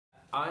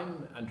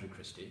I'm Andrew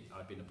Christie.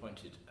 I've been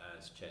appointed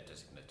as Chair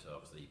Designate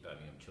of the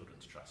Birmingham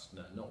Children's Trust.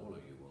 Now, not all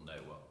of you will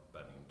know what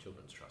Birmingham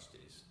Children's Trust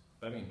is.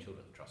 Birmingham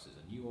Children's Trust is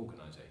a new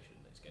organisation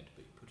that's going to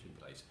be put in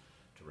place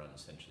to run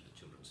essentially the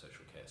children's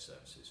social care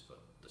services for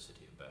the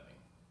City of Birmingham.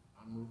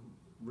 I'm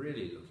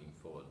really looking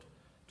forward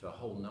to a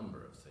whole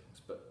number of things,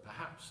 but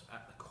perhaps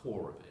at the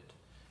core of it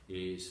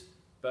is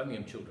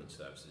Birmingham Children's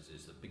Services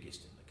is the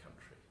biggest in the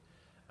country.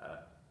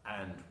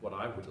 And what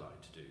I would like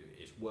to do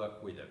is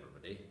work with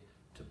everybody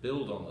to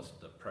build on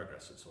the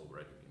progress that's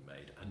already been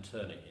made and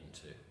turn it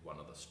into one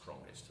of the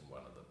strongest and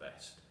one of the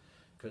best.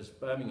 Because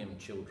Birmingham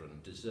children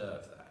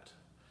deserve that,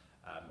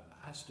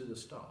 as do the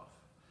staff.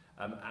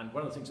 And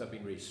one of the things I've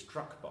been really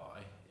struck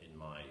by in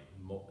my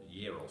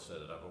year or so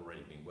that I've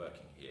already been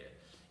working here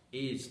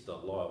is the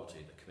loyalty,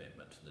 the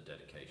commitment and the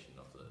dedication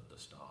of the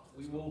staff.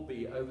 We will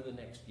be, over the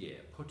next year,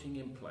 putting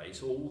in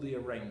place all the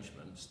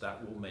arrangements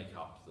that will make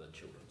up the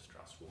Children's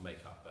Trust, will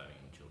make up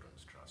Birmingham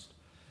Children's Trust.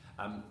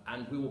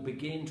 And we will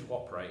begin to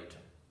operate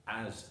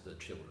as the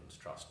Children's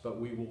Trust,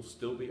 but we will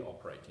still be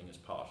operating as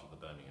part of the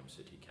Birmingham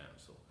City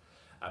Council.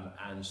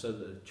 And so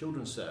the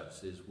children's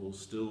services will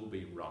still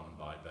be run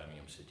by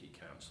Birmingham City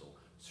Council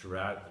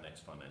throughout the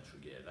next financial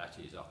year. That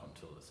is up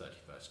until the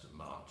 31st of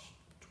March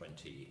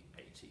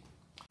 2018.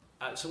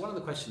 So one of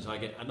the questions I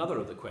get, another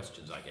of the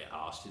questions I get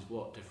asked is,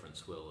 what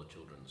difference will the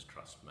Children's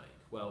Trust make?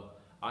 Well,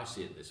 I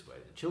see it this way.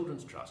 The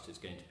Children's Trust is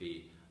going to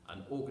be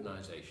an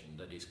organisation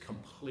that is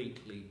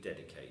completely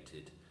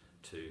dedicated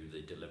to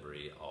the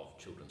delivery of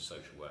children's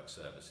social work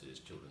services,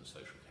 children's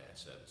social care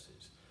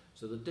services.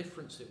 So the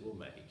difference it will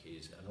make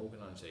is an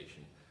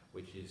organisation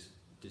which is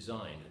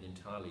designed and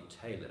entirely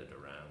tailored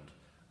around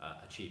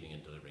achieving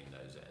and delivering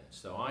those ends.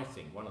 So I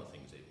think one of the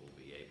things it will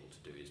be able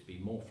to do is be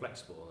more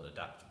flexible and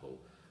adaptable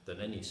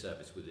than any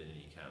service within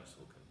any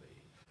council can be.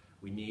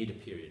 We need a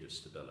period of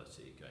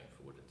stability going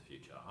forward in the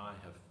future. I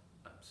have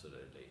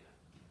absolutely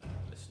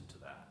listened to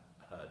that,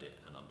 heard it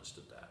and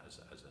understood that as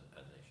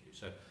an issue.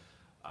 So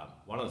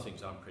one of the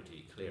things I'm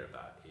pretty clear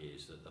about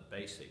is that the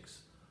basics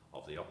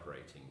of the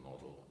operating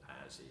model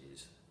as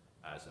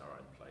are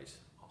in place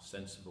are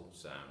sensible,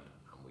 sound,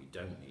 and we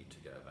don't need to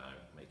go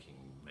about making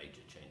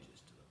major changes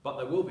to them. But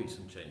there will be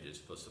some changes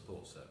for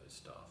support service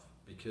staff,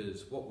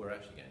 because what we're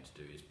actually going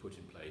to do is put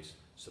in place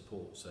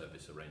support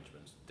service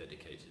arrangements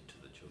dedicated to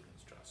the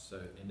Children's Trust.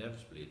 So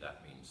inevitably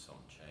that means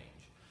some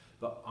change.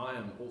 But I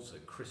am also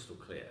crystal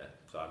clear,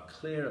 so I'm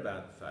clear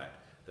about the fact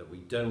that we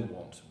don't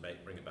want to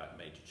bring about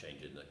major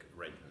change in the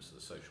arrangements of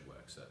the social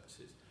work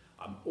services.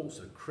 I'm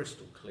also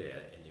crystal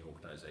clear in the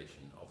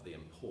organisation of the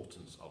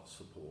importance of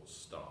support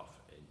staff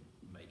in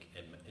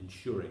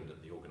ensuring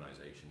that the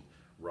organisation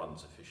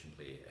runs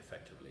efficiently,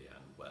 effectively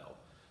and well.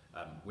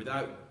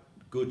 Without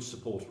good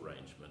support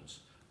arrangements,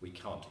 we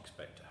can't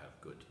expect to have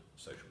good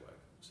social work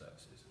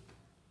services.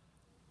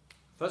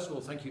 First of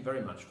all, thank you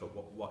very much for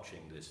watching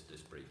this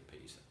brief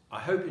piece. I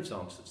hope it's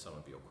answered some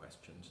of your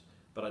questions,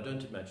 but I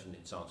don't imagine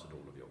it's answered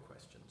all of your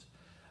questions.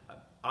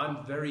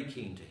 I'm very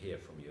keen to hear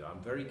from you.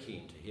 I'm very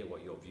keen to hear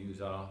what your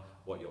views are,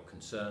 what your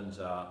concerns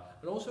are,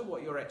 and also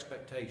what your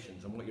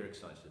expectations and what you're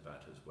excited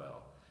about as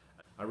well.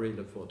 I really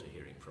look forward to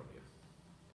hearing from you.